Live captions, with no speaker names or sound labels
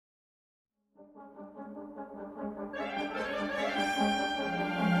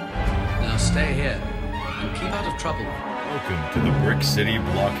stay here and keep out of trouble. Welcome to the Brick City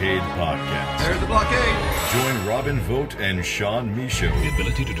Blockade Podcast. There's the blockade! Join Robin Vogt and Sean Michaud The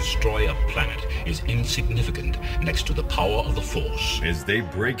ability to destroy a planet is insignificant next to the power of the Force. as they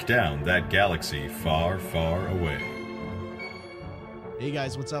break down that galaxy far, far away. Hey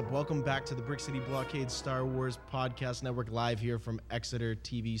guys, what's up? Welcome back to the Brick City Blockade Star Wars Podcast Network, live here from Exeter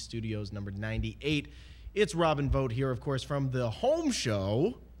TV Studios number 98. It's Robin Vogt here, of course, from the home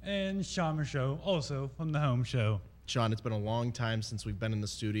show. And Sean Michaud, also from the home show. Sean, it's been a long time since we've been in the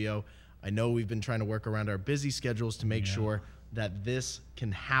studio. I know we've been trying to work around our busy schedules to make sure that this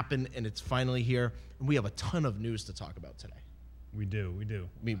can happen, and it's finally here. And we have a ton of news to talk about today. We do.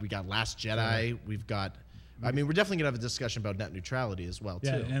 I mean, we got Last Jedi. We've got... I mean, we're definitely going to have a discussion about net neutrality as well,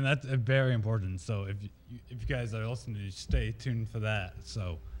 Yeah, too. and that's very important. So if you guys are listening, stay tuned for that.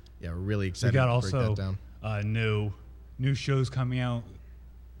 So Yeah, we're really we excited got to also break that down. new shows coming out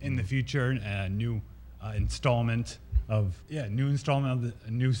in the future, a new installment of a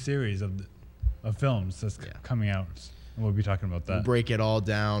new series of films that's coming out. And we'll be talking about that. We'll break it all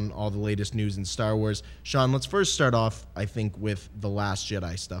down, all the latest news in Star Wars. Sean, let's first start off, I think, with the Last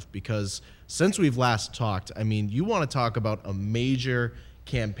Jedi stuff, because since we've last talked, I mean, you want to talk about a major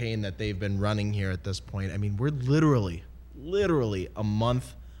campaign that they've been running here at this point. I mean, we're literally a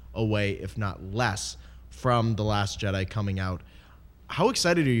month away, if not less, from The Last Jedi coming out. How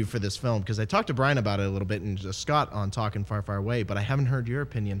excited are you for this film? Because I talked to Brian about it a little bit and Scott on Talking Far, Far Away, but I haven't heard your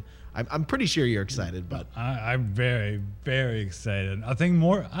opinion. I'm pretty sure you're excited, but I'm very, very excited. I think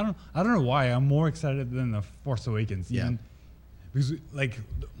more. I don't know why I'm more excited than The Force Awakens. Yeah. Because like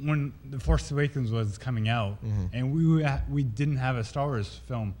when The Force Awakens was coming out, and we didn't have a Star Wars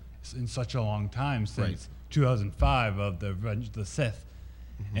film in such a long time since 2005 of the Revenge of the Sith,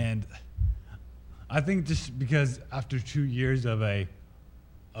 and I think just because after 2 years of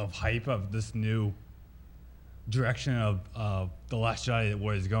hype of this new direction of The Last Jedi,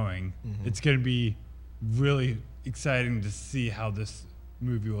 where it's going, it's going to be really exciting to see how this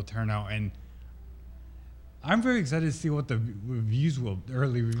movie will turn out, and I'm very excited to see what the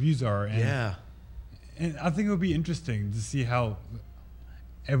early reviews are. And, and I think it'll be interesting to see how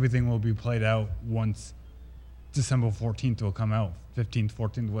everything will be played out once December 14th will come out, 15th,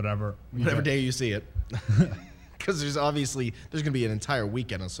 14th, whatever day you see it. Because there's going to be an entire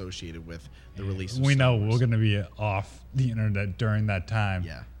weekend associated with the release of we Star know Wars. we're going to be off the internet during that time.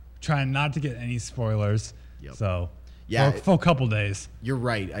 Yeah. Trying not to get any spoilers. Yep. So, Yeah, for a couple days. You're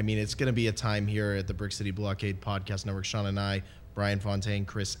right. I mean, it's going to be a time here at the Brick City Blockade Podcast Network. Sean and I, Brian Fontaine,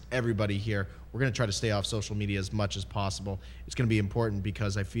 Chris, everybody here. We're going to try to stay off social media as much as possible. It's going to be important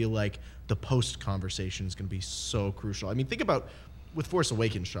because I feel like the post conversation is going to be so crucial. I mean, think about with Force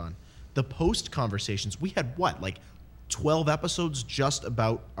Awakens, Sean. The post conversations, we had 12 episodes just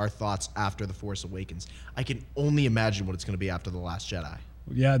about our thoughts after The Force Awakens. I can only imagine what it's going to be after The Last Jedi.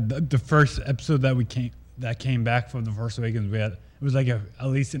 Yeah, the first episode that came back from The Force Awakens, it was like at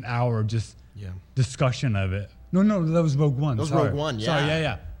least an hour of just discussion of it. No, that was Rogue One. That was Sorry. Rogue One, yeah. Sorry,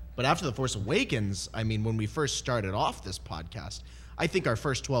 yeah. But after The Force Awakens, I mean, when we first started off this podcast, I think our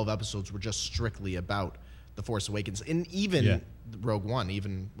first 12 episodes were just strictly about The Force Awakens, and even Rogue One,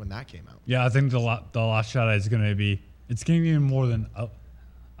 even when that came out. Yeah, I think the Last Jedi is going to be more than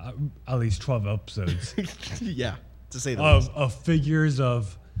at least 12 episodes. Yeah, to say the least. Of figures,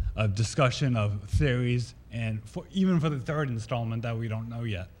 of discussion, of theories, and even for the third installment that we don't know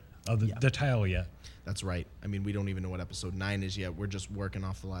yet, of the title yet. That's right. I mean, we don't even know what episode 9 is yet. We're just working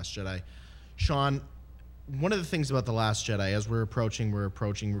off The Last Jedi. Sean, one of the things about The Last Jedi, as we're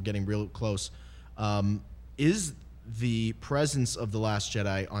getting real close, is the presence of The Last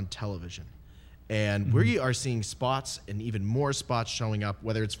Jedi on television. And we are seeing spots and even more spots showing up,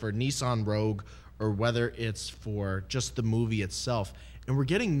 whether it's for Nissan Rogue or whether it's for just the movie itself. And we're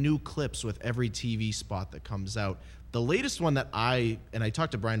getting new clips with every TV spot that comes out. The latest one that I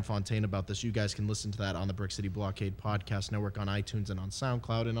talked to Brian Fontaine about this. You guys can listen to that on the Brick City Blockade Podcast Network on iTunes and on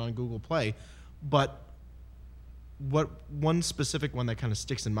SoundCloud and on Google Play. But one specific one that kind of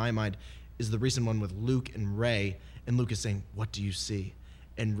sticks in my mind is the recent one with Luke and Rey. And Luke is saying, "What do you see?"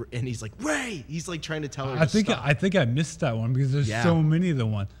 And he's like, "Rey!" He's like trying to tell her. I think I missed that one because there's so many of the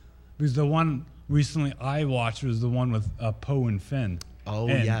one. Because the one recently I watched was the one with Poe and Finn. Oh,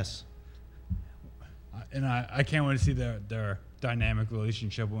 yes. And I can't wait to see their dynamic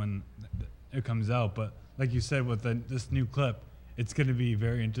relationship when it comes out. But like you said, with this new clip, it's going to be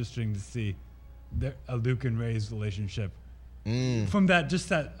very interesting to see Luke and Rey's relationship. From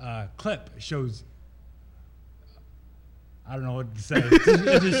that clip shows, I don't know what to say.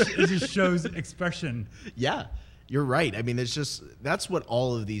 It just shows expression. Yeah. You're right. I mean, that's what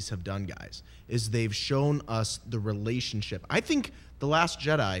all of these have done, guys, is they've shown us the relationship. I think The Last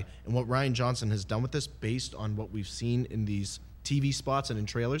Jedi and what Rian Johnson has done with this, based on what we've seen in these TV spots and in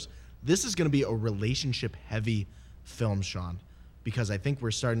trailers, this is going to be a relationship-heavy film, Sean, because I think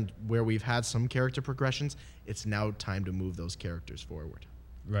we're starting where we've had some character progressions. It's now time to move those characters forward.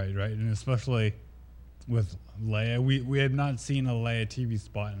 Right, and especially with Leia, we have not seen a Leia TV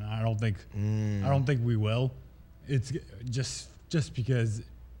spot, and I don't think we will. It's just because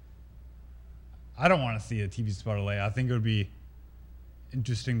I don't want to see a TV spot of Leia. I think it would be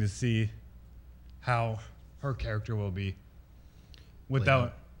interesting to see how her character will be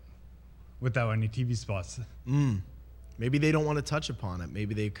without any TV spots. Maybe they don't want to touch upon it.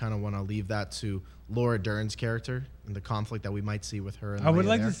 Maybe they kind of want to leave that to Laura Dern's character and the conflict that we might see with her. And I would Leia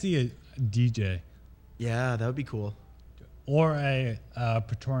like there. to see a DJ. Yeah, that would be cool. Or a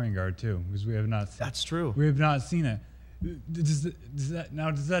Praetorian Guard too, because we have not. That's true. We have not seen it. Does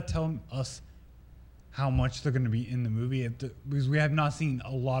that tell us how much they're going to be in the movie? Because we have not seen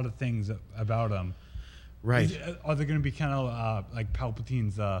a lot of things about them. Right. Are they going to be kind of like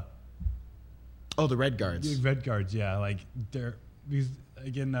Palpatine's? The Red Guards. Red Guards, yeah. Like they're these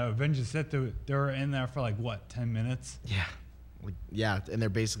again. The Avengers Sith. They were in there for like what, 10 minutes? Yeah. And they're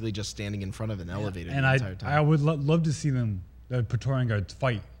basically just standing in front of an elevator and the entire time. I would love to see them, the Praetorian Guards,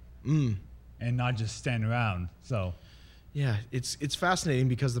 fight, and not just stand around. So. Yeah, it's fascinating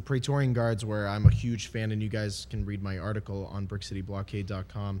because the Praetorian Guards, where I'm a huge fan, and you guys can read my article on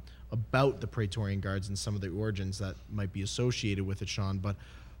BrickCityBlockade.com about the Praetorian Guards and some of the origins that might be associated with it, Sean. But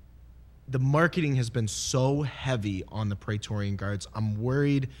the marketing has been so heavy on the Praetorian Guards. I'm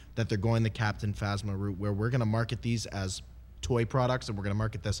worried that they're going the Captain Phasma route, where we're going to market these as toy products, and we're going to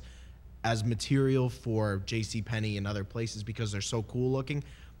market this as material for JCPenney and other places because they're so cool looking.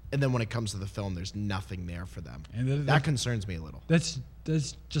 And then when it comes to the film, there's nothing there for them. And that concerns me a little. That's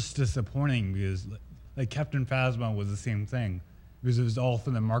just disappointing because like Captain Phasma was the same thing because it was all for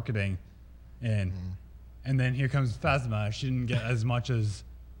the marketing, and then here comes Phasma. She didn't get as much as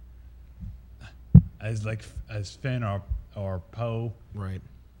Finn or Poe. Right.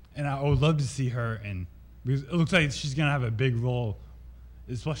 And I would love to see her, and because it looks like she's gonna have a big role,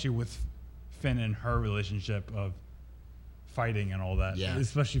 especially with Finn and her relationship of fighting and all that,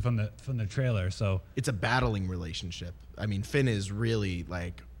 especially from the trailer. So it's a battling relationship. I mean, Finn is really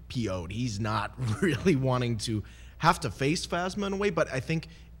like PO'd. He's not really wanting to have to face Phasma in a way, but I think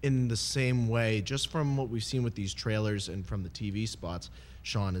in the same way, just from what we've seen with these trailers and from the TV spots,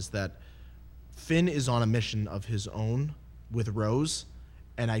 Sean, is that Finn is on a mission of his own with Rose,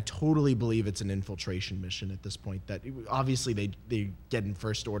 and I totally believe it's an infiltration mission at this point. That obviously they get in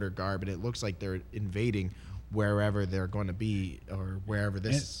First Order garb, and it looks like they're invading wherever they're going to be, or wherever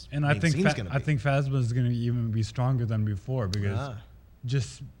this and I think I think Phasma is going to even be stronger than before because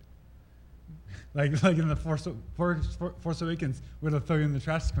just like in the Force Awakens, where they'll throw you in the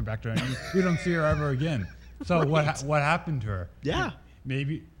trash to come back to her, and we don't see her ever again. So what happened to her? Yeah,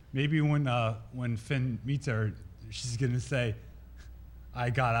 maybe when Finn meets her, she's going to say, "I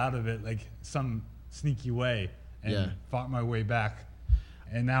got out of it like some sneaky way and fought my way back."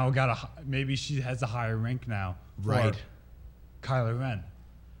 And now maybe she has a higher rank now. Right. Kylo Ren.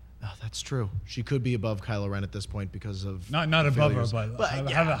 Oh, that's true. She could be above Kylo Ren at this point because of not above her, but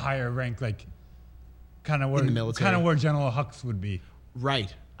have a higher rank, like kind of where in the military. Where General Hux would be.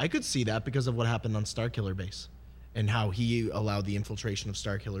 Right. I could see that because of what happened on Starkiller Base, and how he allowed the infiltration of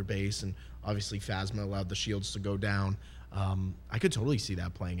Starkiller Base, and obviously Phasma allowed the shields to go down. I could totally see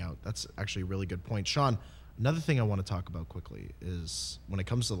that playing out. That's actually a really good point, Sean. Another thing I want to talk about quickly is when it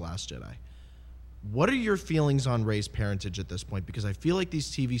comes to The Last Jedi, what are your feelings on Rey's parentage at this point? Because I feel like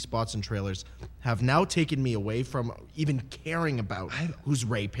these TV spots and trailers have now taken me away from even caring about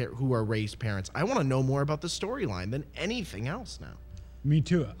who are Rey's parents. I want to know more about the storyline than anything else now. Me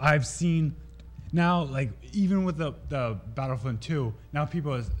too. I've seen now, like even with the Battlefront 2, now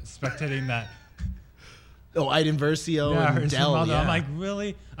people are spectating that. Oh, Iden Versio and Del. I'm like,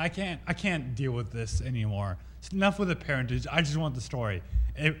 really? I can't deal with this anymore. It's enough with the parentage. I just want the story.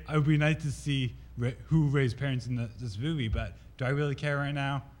 It would be nice to see who Rey's parents in this movie, but do I really care right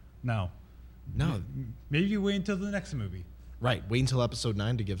now? No. Maybe wait until the next movie. Right. Wait until episode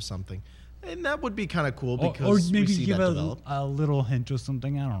 9 to give something. And that would be kind of cool because or maybe we see give that develop. a little hint or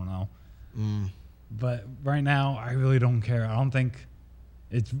something. I don't know. But right now, I really don't care. I don't think...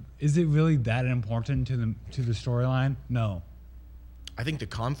 Is it really that important to the storyline? No. I think the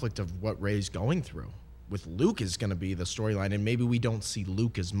conflict of what Rey's going through with Luke is going to be the storyline, and maybe we don't see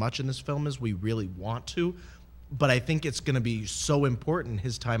Luke as much in this film as we really want to, but I think it's going to be so important,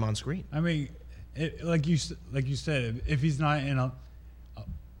 his time on screen. I mean, like you said, if he's not in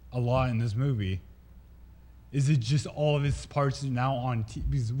a lot in this movie, is it just all of his parts now on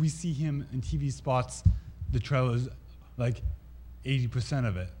because we see him in TV spots, the trailers, like 80%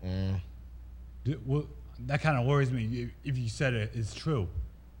 of it. Well, that kind of worries me if you said it is true.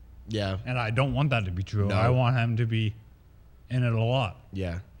 Yeah. And I don't want that to be true. No. I want him to be in it a lot.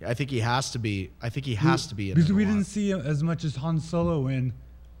 Yeah. I think he has to be. I think he has to be in it because a we lot. didn't see him as much as Han Solo in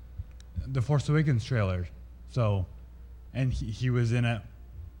the Force Awakens trailer. So, and he was in it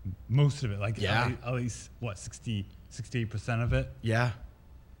most of it, like at least what 68% of it. Yeah.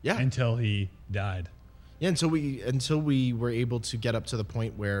 Yeah. Until he died. Yeah, until we were able to get up to the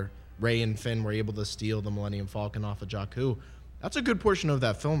point where Rey and Finn were able to steal the Millennium Falcon off of Jakku. That's a good portion of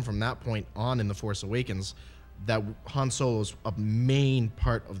that film from that point on in The Force Awakens, that Han Solo's a main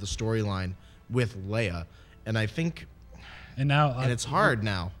part of the storyline with Leia. And I think... And now... And it's hard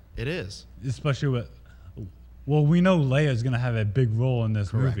now. It is. Especially with... Well, we know Leia's going to have a big role in this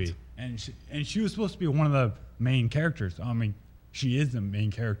Correct. movie. And she was supposed to be one of the main characters. I mean, she is the main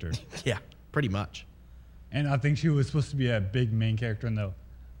character. Yeah, pretty much. And I think she was supposed to be a big main character in the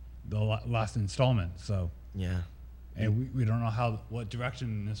last installment. So Yeah. and we don't know what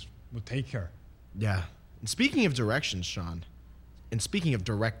direction this will take her. Yeah. And speaking of directions, Sean, and speaking of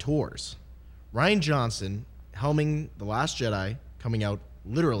directors, Rian Johnson helming The Last Jedi, coming out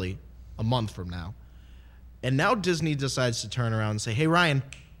literally a month from now. And now Disney decides to turn around and say, hey, Ryan,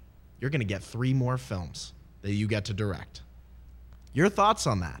 you're going to get 3 more films that you get to direct. Your thoughts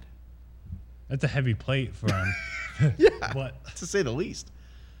on that? That's a heavy plate for him. Yeah, to say the least.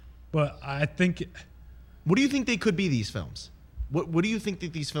 But I think... What do you think they could be, these films? What do you think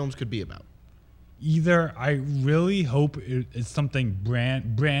that these films could be about? Either I really hope it's something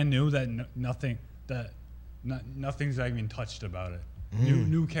brand new that nothing's even touched about it.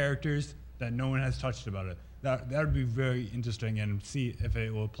 New characters that no one has touched about it. That would be very interesting and see if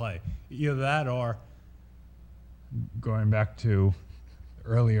it will play. Either that or going back to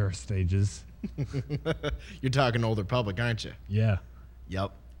earlier stages. You're talking Old Republic, aren't you? Yeah.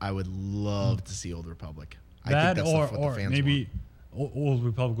 Yep. I would love to see Old Republic. That I think that's what the fans maybe Old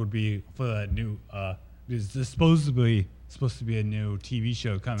Republic would be for that new. There's supposedly supposed to be a new TV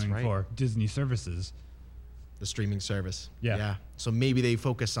show coming for Disney services. The streaming service. Yeah. So maybe they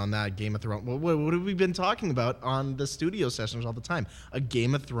focus on that. Game of Thrones. What have we been talking about on the studio sessions all the time? A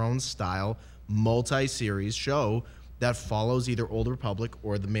Game of Thrones style multi-series show that follows either Old Republic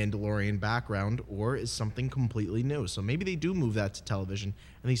or the Mandalorian background, or is something completely new. So maybe they do move that to television,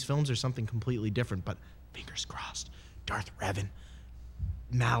 and these films are something completely different. But fingers crossed, Darth Revan,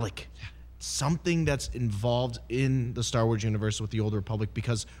 Malik, something that's involved in the Star Wars universe with the Old Republic,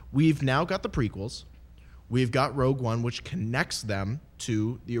 because we've now got the prequels. We've got Rogue One, which connects them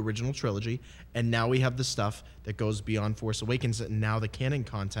to the original trilogy, and now we have the stuff that goes beyond Force Awakens, and now the canon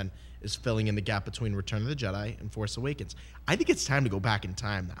content is filling in the gap between Return of the Jedi and Force Awakens. I think it's time to go back in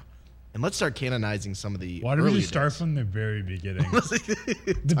time now, and let's start canonizing some of the Why don't we just start days. from the very beginning?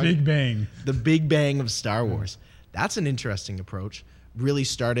 The Big Bang. The Big Bang of Star Wars. That's an interesting approach. Really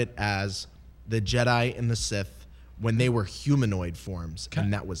started as the Jedi and the Sith when they were humanoid forms,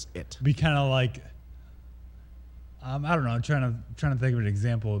 and that was it. Be kind of like... I don't know. I'm trying to think of an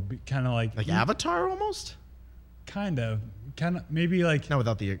example. Kind of like Avatar, almost. Kind of, maybe like not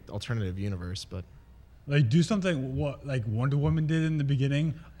without the alternative universe, but like do something what like Wonder Woman did in the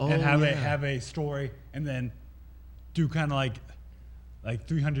beginning, and have a story, and then do kind of like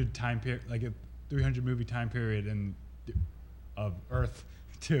 300 time period, like a 300 movie time period in of Earth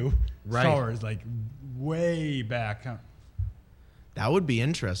to Star Wars, like way back. That would be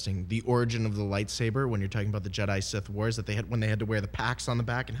interesting. The origin of the lightsaber, when you're talking about the Jedi Sith Wars, that they had when they had to wear the packs on the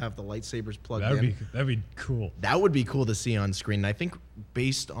back and have the lightsabers plugged in. That'd be cool. That would be cool to see on screen. And I think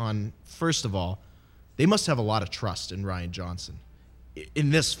based on, first of all, they must have a lot of trust in Rian Johnson in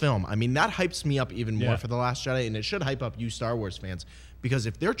this film. I mean, that hypes me up even more for The Last Jedi, and it should hype up you Star Wars fans, because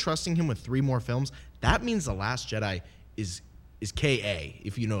if they're trusting him with 3 more films, that means The Last Jedi is KA,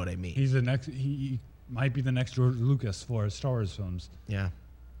 if you know what I mean. He's the next. He might be the next George Lucas for Star Wars films. Yeah,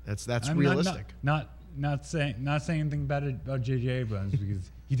 that's realistic. Not saying anything bad about J.J. Abrams,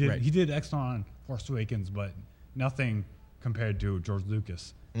 because he did excellent on Force Awakens, but nothing compared to George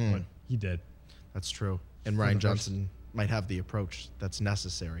Lucas. But he did. That's true. And Rian Johnson might have the approach that's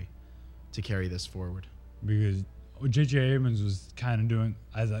necessary to carry this forward. Because J.J. Abrams was kind of doing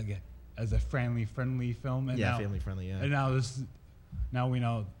as a family friendly film, and family friendly. Yeah, and now we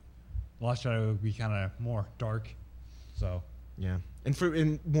know Lost Jedi will be kind of more dark. So Yeah,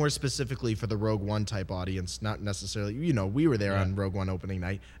 and more specifically for the Rogue One type audience, not necessarily. We were there on Rogue One opening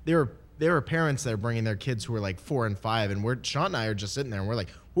night. There were parents that are bringing their kids who were like 4 and 5, and Sean and I are just sitting there, and we're like,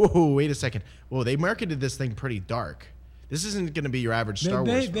 whoa, wait a second. Whoa, they marketed this thing pretty dark. This isn't going to be your average Star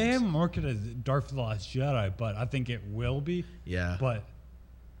Wars films. They haven't marketed as dark for The Last Jedi, but I think it will be. Yeah. But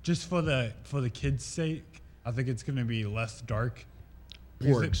just for the kids' sake, I think it's going to be less dark.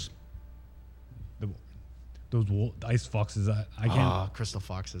 Porgs. Those ice foxes, I can't. Crystal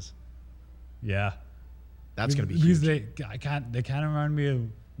foxes. Yeah. That's going to be huge. Because they kind of remind me of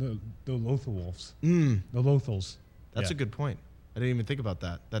the Lothal wolves. The Lothals. That's a good point. I didn't even think about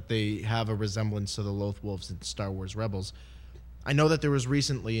that they have a resemblance to the Loth Wolves in Star Wars Rebels. I know that there was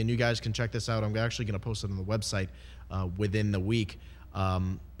recently, and you guys can check this out. I'm actually going to post it on the website within the week.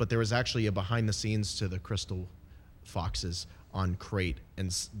 But there was actually a behind the scenes to the Crystal Foxes on Crate and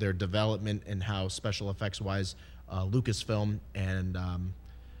their development and how special effects wise Lucasfilm and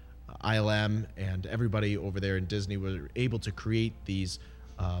ILM and everybody over there in Disney were able to create these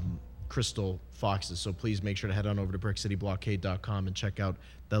crystal foxes. So please make sure to head on over to brickcityblockade.com and check out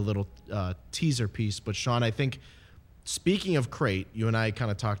that little teaser piece. But Sean, I think speaking of Crate, you and I kind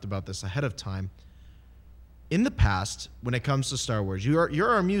of talked about this ahead of time. In the past, when it comes to Star Wars, you're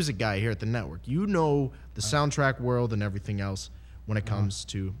our music guy here at the network. You know the soundtrack world and everything else when it comes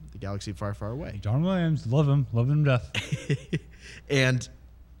to the galaxy far, far away. John Williams, love him to death. And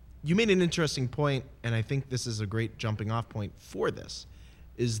you made an interesting point, and I think this is a great jumping off point for this,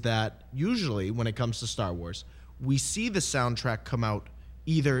 is that usually when it comes to Star Wars, we see the soundtrack come out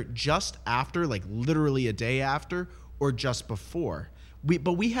either just after, like literally a day after, or just before.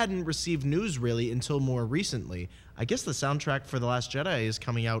 But we hadn't received news really until more recently. I guess the soundtrack for The Last Jedi is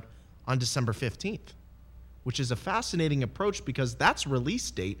coming out on December 15th, which is a fascinating approach because that's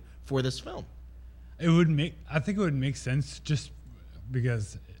release date for this film. I think it would make sense just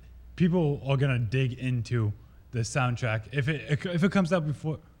because people are gonna dig into the soundtrack. If it comes out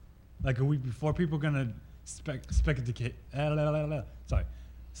before, like a week before, people are gonna speculate. It's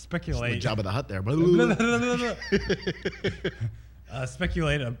the Job of the Hutt there.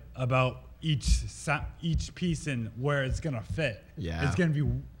 Speculate about each piece and where it's gonna fit. Yeah, it's gonna be,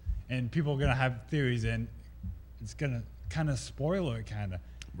 and people are gonna have theories, and it's gonna kind of spoil it, kind of.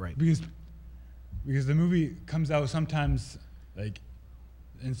 Right. Because the movie comes out sometimes, like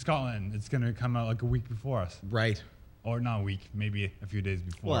in Scotland, it's gonna come out like a week before us. Right. Or not a week, maybe a few days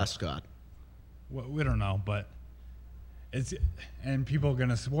before. Well, ask Scott. We don't know, but and people are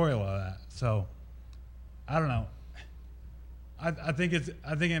gonna spoil all that. So I don't know. I think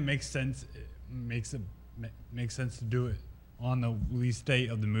it makes sense. It makes sense to do it on the release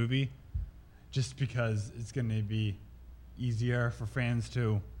date of the movie, just because it's going to be easier for fans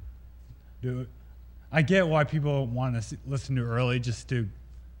to do it. I get why people want to listen to it early, just to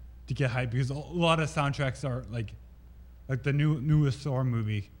get hyped, because a lot of soundtracks are like the newest Thor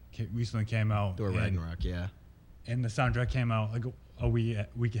movie recently came out. Thor Ragnarok, yeah. And the soundtrack came out like a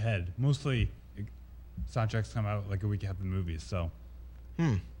week ahead. Mostly soundtracks come out like a week ahead of the movies, so.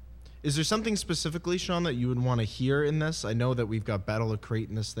 Is there something specifically, Sean, that you would want to hear in this? I know that we've got Battle of Crate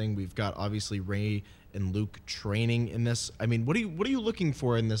in this thing. We've got obviously Rey and Luke training in this. I mean, what are you looking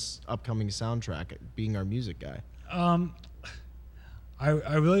for in this upcoming soundtrack? Being our music guy,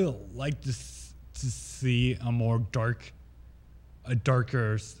 I really like to see a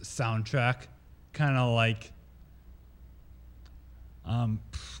darker soundtrack, kind of like.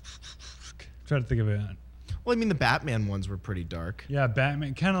 Try to think of it. Well, I mean, the Batman ones were pretty dark. Yeah,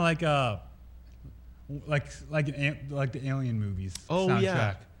 Batman, kind of like the Alien movies. Oh, soundtrack,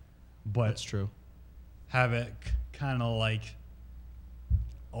 yeah, but that's true. Have it kind of like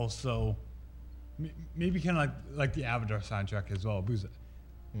also maybe kind of like the Avatar soundtrack as well, because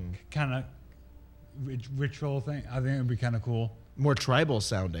kind of ritual thing. I think it would be kind of cool. More tribal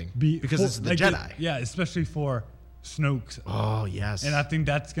sounding because it's the Jedi. Yeah, especially for Snoke. Oh yes, and I think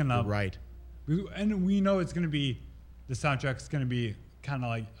that's gonna right. And we know it's gonna be the soundtrack's gonna be kind of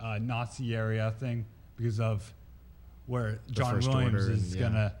like a Nazi area thing because of where John Williams is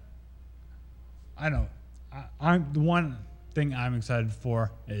gonna. I know. I'm the one thing I'm excited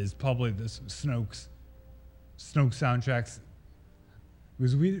for is probably this Snoke soundtracks,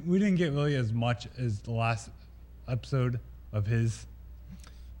 because we didn't get really as much as the last episode of his.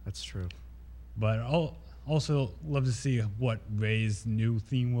 That's true. But I'll also love to see what Rey's new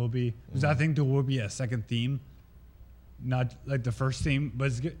theme will be, because I think there will be a second theme, not like the first theme,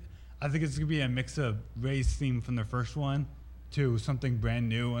 but I think it's gonna be a mix of Rey's theme from the first one to something brand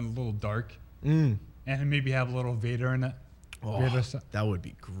new and a little dark, and maybe have a little Vader in it. Oh, that would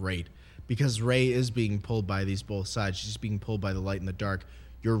be great, because Rey is being pulled by these both sides. She's being pulled by the light and the dark.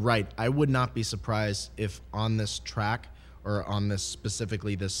 You're right. I would not be surprised if on this track, or on this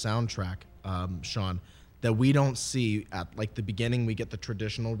specifically this soundtrack, Sean, that we don't see at like the beginning we get the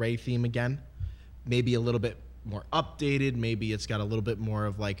traditional Rey theme again, maybe a little bit more updated. Maybe it's got a little bit more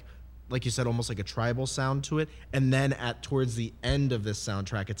of like you said, almost like a tribal sound to it. And then towards the end of this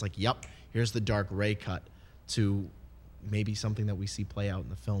soundtrack, it's like, yep, here's the dark Rey cut to maybe something that we see play out in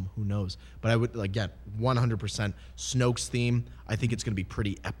the film. Who knows? But I would, again, 100% Snoke's theme. I think it's going to be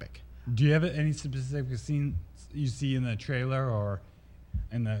pretty epic. Do you have any specific scene you see in the trailer or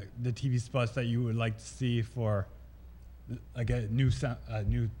in the TV spots that you would like to see for like a new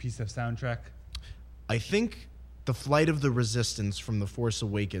piece of soundtrack? I think the Flight of the Resistance from the Force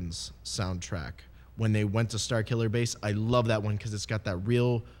Awakens soundtrack, when they went to Starkiller Base, I love that one because it's got that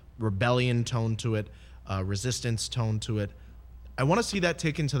real rebellion tone to it, resistance tone to it. I want to see that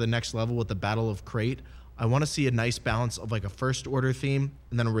taken to the next level with the Battle of Krayt. I want to see a nice balance of like a First Order theme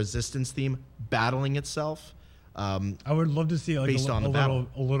and then a Resistance theme battling itself. I would love to see like based on the battle.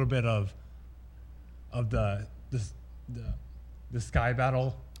 a little bit of the sky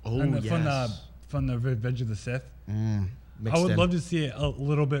battle. Oh, yes. From the Revenge of the Sith. Mixed I would in. love to see a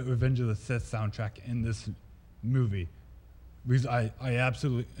little bit Revenge of the Sith soundtrack in this movie, because I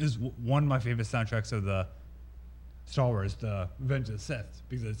absolutely is one of my favorite soundtracks of the Star Wars, the Revenge of the Sith,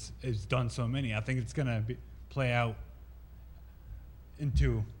 because it's done so many. I think it's gonna play out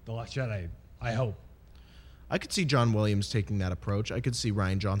into The Last Jedi. I hope. I could see John Williams taking that approach. I could see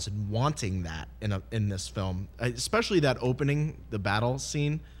Rian Johnson wanting that in this film, especially that opening, the battle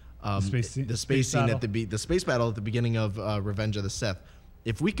scene. The space scene battle. the space battle at the beginning of Revenge of the Sith.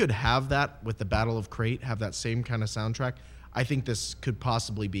 If we could have that with the Battle of Krayt, have that same kind of soundtrack, I think this could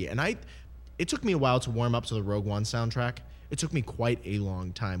possibly be. And it took me a while to warm up to the Rogue One soundtrack. It took me quite a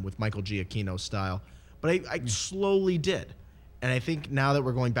long time with Michael Giacchino style, but I slowly did. And I think now that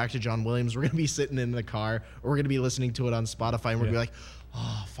we're going back to John Williams, we're going to be sitting in the car, or we're going to be listening to it on Spotify, and we're going to be like,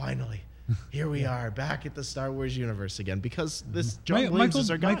 oh, finally. Here we are back at the Star Wars universe again, because this John Williams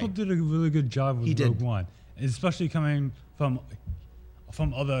is our guy. Michael did a really good job with Rogue did. One, especially coming from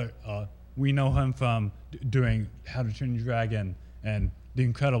other. We know him from doing How to Train Your Dragon and The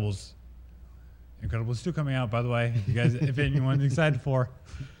Incredibles. Incredibles 2 coming out, by the way. You guys, if anyone's excited for.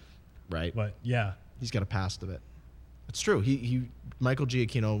 Right. But yeah, He's got a past of it. It's true. He Michael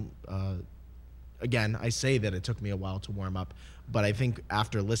Giacchino. Again, I say that it took me a while to warm up, but I think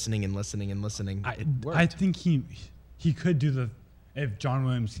after listening, it worked. I think he could do if John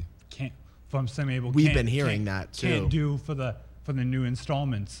Williams can't from some able. We've been hearing that too. Can't do for the new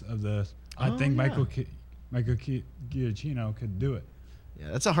installments of the. I think Michael Giacchino could do it.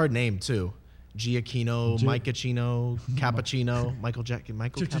 Yeah, that's a hard name too. Giacchino, Micachino, Cappuccino, Michael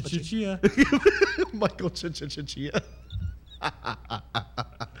Cappuccino, Michael Chichia.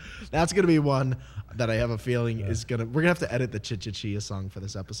 That's gonna be one that I have a feeling is gonna. We're gonna have to edit the Chichia song for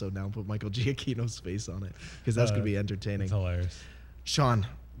this episode now and put Michael Giacchino's face on it, because that's gonna be entertaining. It's hilarious. Sean,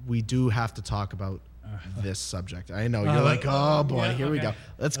 we do have to talk about this subject. I know you're like, oh boy, yeah, here we okay. go.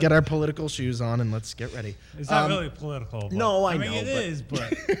 Let's get our political shoes on and let's get ready. It's not really political. But, No, I mean, know, it is,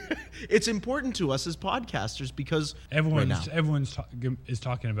 but it's important to us as podcasters because everyone right is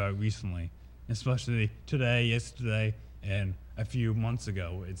talking about it recently, especially today, yesterday, and a few months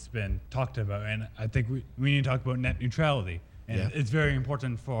ago. It's been talked about, and I think we need to talk about net neutrality, and it's very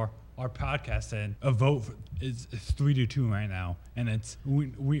important for our podcast. And a vote is 3-2 right now, and it's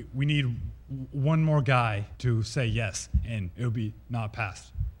we need one more guy to say yes, and it'll be not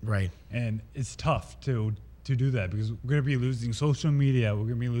passed. Right. And it's tough to do that, because we're going to be losing social media, we're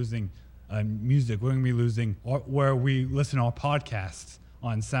going to be losing music, we're going to be losing where we listen to our podcasts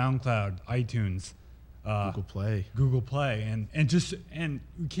on SoundCloud, iTunes, Google Play, and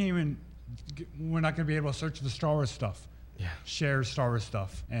we can't even. We're not going to be able to search for Star Wars stuff. Yeah. Share Star Wars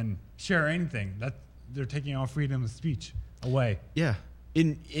stuff and share anything. That they're taking our freedom of speech away. Yeah.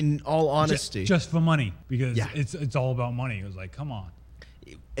 In all honesty, just for money, because it's all about money. It was like, come on.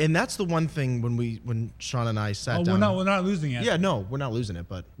 And that's the one thing when Sean and I sat down. We're not losing it. Yeah, no, we're not losing it,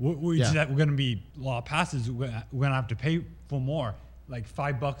 but we're going to be law passes. We're going to have to pay for more, like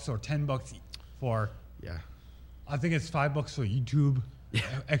 $5 or $10 for. Yeah. I think it's $5 for YouTube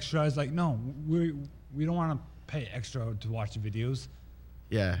extra. It's like, no, we don't want to pay extra to watch the videos.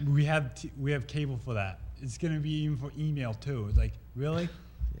 Yeah. We have cable for that. It's going to be even for email too. It's like, really?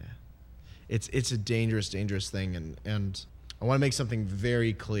 Yeah. It's a dangerous thing, and I want to make something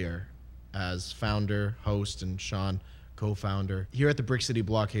very clear as founder, host, and Sean, co-founder. Here at the Brick City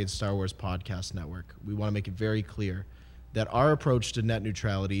Blockade Star Wars Podcast Network, we want to make it very clear that our approach to net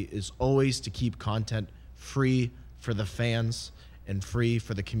neutrality is always to keep content free for the fans and free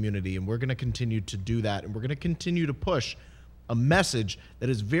for the community. And we're going to continue to do that. And we're going to continue to push a message that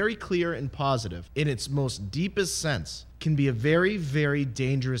is very clear and positive in its most deepest sense. Can be a very, very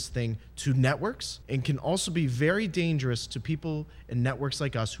dangerous thing to networks, and can also be very dangerous to people and networks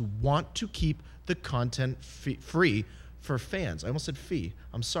like us who want to keep the content free for fans. I almost said fee.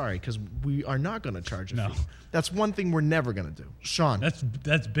 I'm sorry, because we are not going to charge a fee. That's one thing we're never going to do. Sean. That's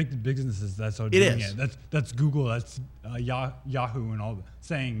big businesses that's all It doing is. it. That's Google, that's Yahoo and all that,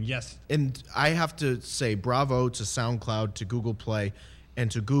 saying yes. And I have to say bravo to SoundCloud, to Google Play, and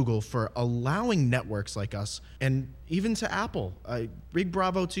to Google for allowing networks like us, and even to Apple. Big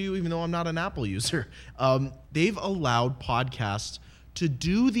bravo to you, even though I'm not an Apple user. They've allowed podcasts to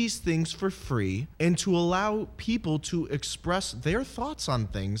do these things for free and to allow people to express their thoughts on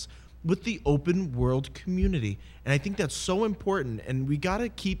things with the open world community. And I think that's so important, and we got to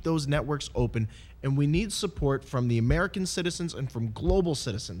keep those networks open, and we need support from the American citizens and from global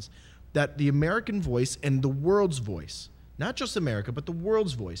citizens, that the American voice and the world's voice, not just America, but the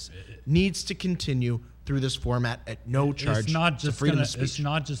world's voice, needs to continue through this format at no charge to freedom of speech. It's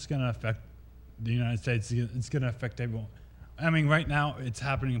not just going to affect the United States. It's going to affect everyone. I mean, right now it's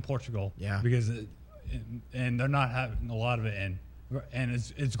happening in Portugal. Yeah. Because and they're not having a lot of it in, and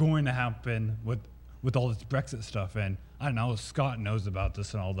it's going to happen with all this Brexit stuff. And I don't know, Scott knows about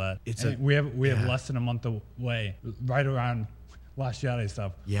this and all that. We have less than a month away, right around Last Jedi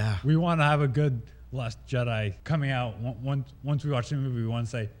stuff. Yeah. We want to have a good Last Jedi coming out. Once we watch the movie, we want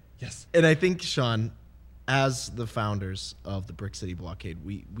to say yes. And I think, Sean, as the founders of the Brick City Blockade,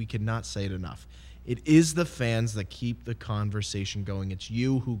 we cannot say it enough. It is the fans that keep the conversation going. It's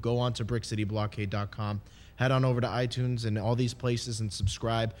you who go on to brickcityblockade.com, head on over to iTunes and all these places and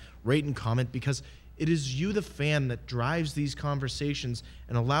subscribe, rate and comment, because it is you, the fan, that drives these conversations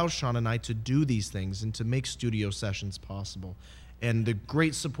and allows Sean and I to do these things and to make studio sessions possible. And the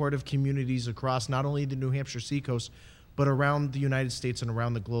great support of communities across not only the New Hampshire seacoast, but around the United States and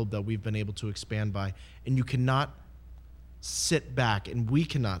around the globe that we've been able to expand by. And you cannot sit back, and we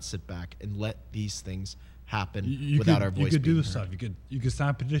cannot sit back and let these things happen without our voice. You could do being this heard. stuff. You could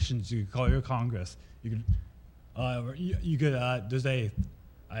sign petitions. You could call your Congress. You could. There's a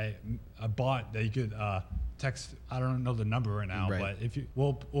bot that you could text. I don't know the number right now, Right. but if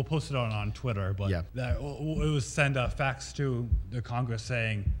we'll post it on Twitter. But Yeah. it was send a fax to the Congress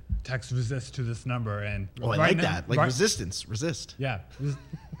saying text resist to this number. And Oh, I like that. Like resistance. Resist. Yeah,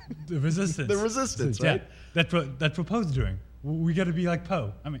 the resistance. The resistance, Yeah, right? that's what Poe's doing. We got to be like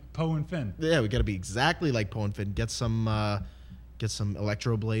Poe. I mean, Poe and Finn. Yeah, we got to be exactly like Poe and Finn. Get some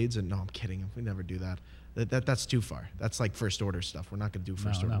electro blades, and no, I'm kidding. We never do that. That's too far. That's like First Order stuff. We're not going to do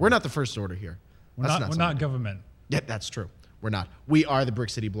First Order. no. We're not the First Order here. We're not government. Yeah, that's true. We're not. We are the Brick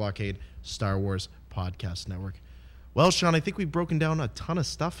City Blockade Star Wars Podcast Network. Well, Sean, I think we've broken down a ton of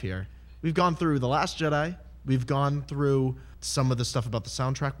stuff here. We've gone through The Last Jedi. We've gone through some of the stuff about the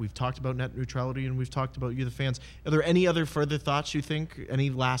soundtrack. We've talked about net neutrality, and we've talked about you, the fans. Are there any other further thoughts you think? Any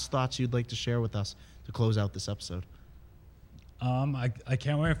last thoughts you'd like to share with us to close out this episode? I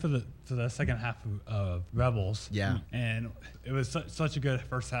can't wait for the second half of Rebels. Yeah. And it was such a good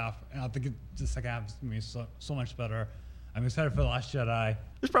first half, and I think the second half is going to be so much better. I'm excited for The Last Jedi.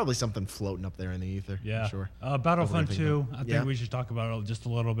 There's probably something floating up there in the ether. Yeah. I'm sure. Battlefront Overthinking. 2, I think Yeah. we should talk about it just a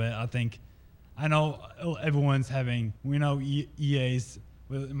little bit. I know everyone's we know EA's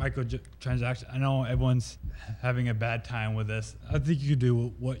with microtransaction. I know everyone's having a bad time with this. I think you could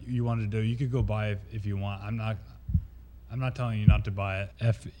do what you want to do. You could go buy it if you want. I'm not telling you not to buy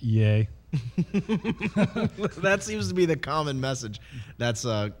it. EA. That seems to be the common message that's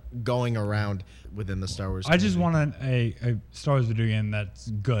going around within the Star Wars I just community. want a Star Wars video game that's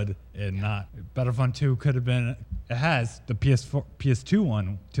good and not Battlefront 2 could have been. It has the PS2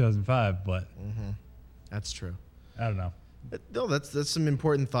 one, 2005, but That's true. I don't know. No, that's some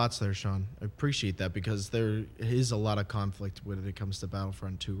important thoughts there, Sean. I appreciate that, because there is a lot of conflict when it comes to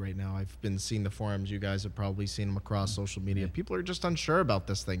Battlefront 2 right now. I've been seeing the forums. You guys have probably seen them across social media. People are just unsure about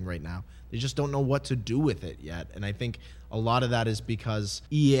this thing right now. They just don't know what to do with it yet. And I think a lot of that is because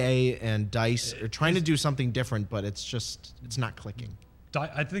EA and DICE are trying to do something different, but it's not clicking.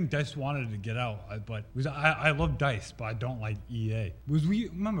 I think DICE wanted to get out, but I love DICE, but I don't like EA.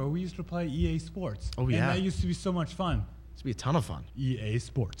 Remember, we used to play EA Sports. Oh, yeah. And that used to be so much fun. It's be a ton of fun. EA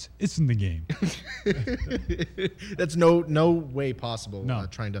Sports. It's in the game. That's no way possible. No.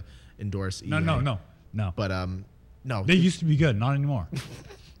 Trying to endorse EA. No. But no. They used to be good, not anymore.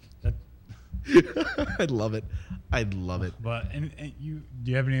 I'd love it. I'd love it. But and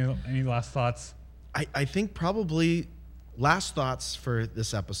do you have any last thoughts? I think probably last thoughts for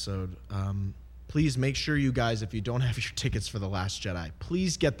this episode. Please make sure you guys, if you don't have your tickets for The Last Jedi,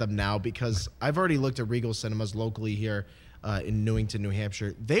 please get them now, because I've already looked at Regal Cinemas locally here in Newington, New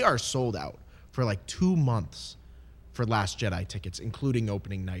Hampshire. They are sold out for like 2 months for Last Jedi tickets, including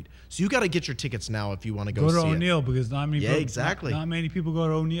opening night. So you got to get your tickets now if you want to go see it. Go to O'Neill, because not many people, exactly. Not many people go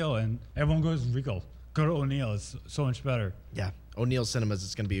to O'Neill, and everyone goes to Regal. Go to O'Neill. It's so much better. Yeah, O'Neill Cinemas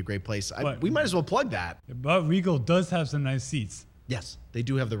is going to be a great place. We might as well plug that. But Regal does have some nice seats. Yes, they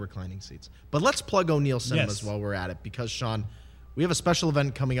do have the reclining seats. But let's plug O'Neill Cinemas while we're at it, because, Sean, we have a special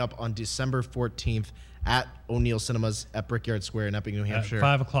event coming up on December 14th at O'Neill Cinemas at Brickyard Square in Epping, New Hampshire. At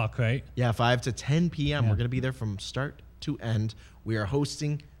 5 o'clock, right? Yeah, 5 to 10 p.m. Yeah. We're going to be there from start to end. We are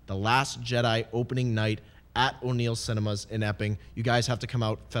hosting The Last Jedi opening night at O'Neill Cinemas in Epping. You guys have to come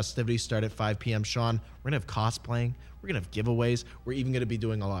out. Festivities start at 5 p.m. Sean, we're going to have cosplaying. We're going to have giveaways. We're even going to be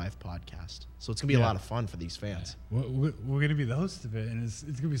doing a live podcast. So it's going to be a lot of fun for these fans. We're going to be the host of it, and it's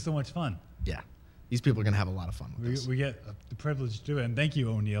going to be so much fun. Yeah. These people are going to have a lot of fun with this. We get the privilege to do it, and thank you,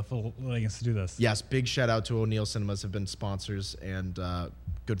 O'Neill, for letting us do this. Yes, big shout out to O'Neill Cinemas, have been sponsors and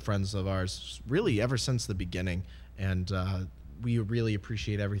good friends of ours, really ever since the beginning. And we really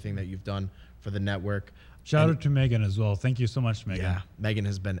appreciate everything that you've done for the network. Shout out to Megan as well. Thank you so much, Megan. Yeah, Megan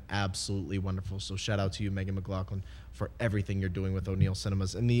has been absolutely wonderful. So shout out to you, Megan McLaughlin, for everything you're doing with O'Neill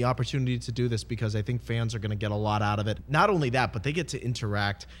Cinemas and the opportunity to do this, because I think fans are going to get a lot out of it. Not only that, but they get to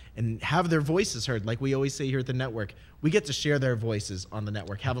interact and have their voices heard. Like we always say here at the network, we get to share their voices on the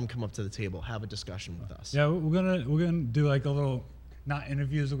network, have them come up to the table, have a discussion with us. Yeah, we're gonna do like a little, not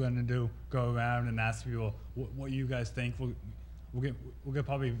interviews. We're gonna go around and ask people what you guys think. We'll get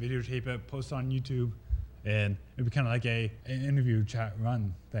probably videotape it, post on YouTube. And it'd be kind of like an interview chat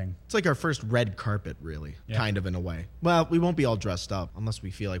run thing. It's like our first red carpet, really, kind of in a way. Well, we won't be all dressed up unless we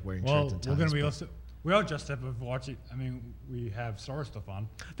feel like wearing shirts and ties. We're going to be we're all dressed up if we're watching. I mean, we have Star Wars stuff on.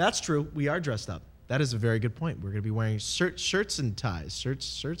 That's true. We are dressed up. That is a very good point. We're going to be wearing shirts and ties,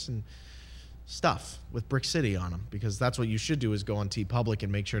 shirts and stuff with Brick City on them, because that's what you should do, is go on TeePublic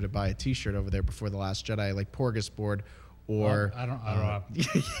and make sure to buy a T-shirt over there before The Last Jedi, like Porgus Board. Or I don't have.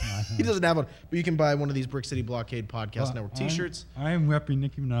 He doesn't have one, but you can buy one of these Brick City Blockade Podcast Network T-shirts. I am repping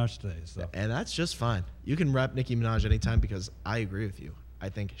Nicki Minaj today, so. And that's just fine. You can rep Nicki Minaj anytime, because I agree with you. I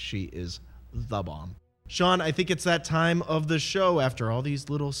think she is the bomb. Sean, I think it's that time of the show. After all these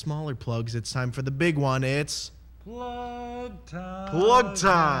little smaller plugs, it's time for the big one. It's Plug time. Plug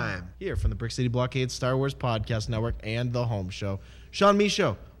time. Here from the Brick City Blockade Star Wars Podcast Network and the Home Show. Sean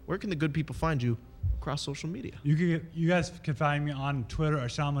Michaud, where can the good people find you across social media? You guys can find me on Twitter at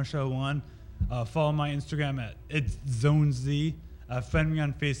SeanMichaud1. Follow my Instagram at It's Zone Z. Friend me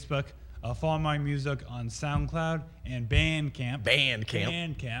on Facebook. Follow my music on SoundCloud and Bandcamp.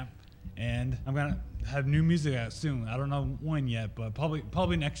 And I'm gonna have new music out soon. I don't know when yet, but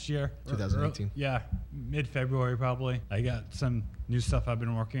probably next year. 2018. Yeah, mid-February probably. I got some new stuff I've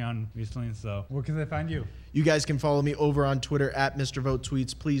been working on recently. So where can they find you? You guys can follow me over on Twitter at Mr. Vote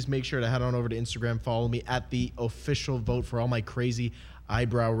Tweets. Please make sure to head on over to Instagram. Follow me at The Official Vote for all my crazy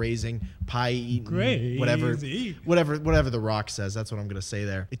eyebrow raising, pie eating, whatever The Rock says. That's what I'm going to say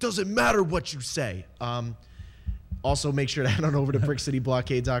there. It doesn't matter what you say. Also, make sure to head on over to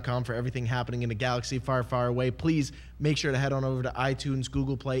BrickCityBlockade.com for everything happening in a galaxy far, far away. Please make sure to head on over to iTunes,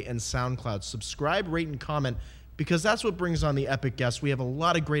 Google Play, and SoundCloud. Subscribe, rate, and comment, because that's what brings on the epic guests. We have a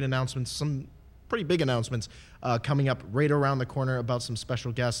lot of great announcements, some pretty big announcements coming up right around the corner about some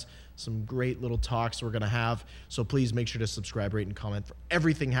special guests, some great little talks we're going to have. So please make sure to subscribe, rate, and comment for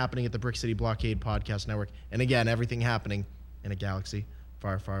everything happening at the Brick City Blockade Podcast Network. And again, everything happening in a galaxy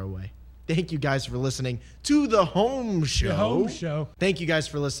far, far away. Thank you guys for listening to The Home Show. The Home Show. Thank you guys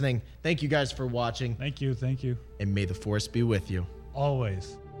for listening. Thank you guys for watching. Thank you. And may the Force be with you.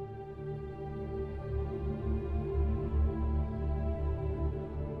 Always.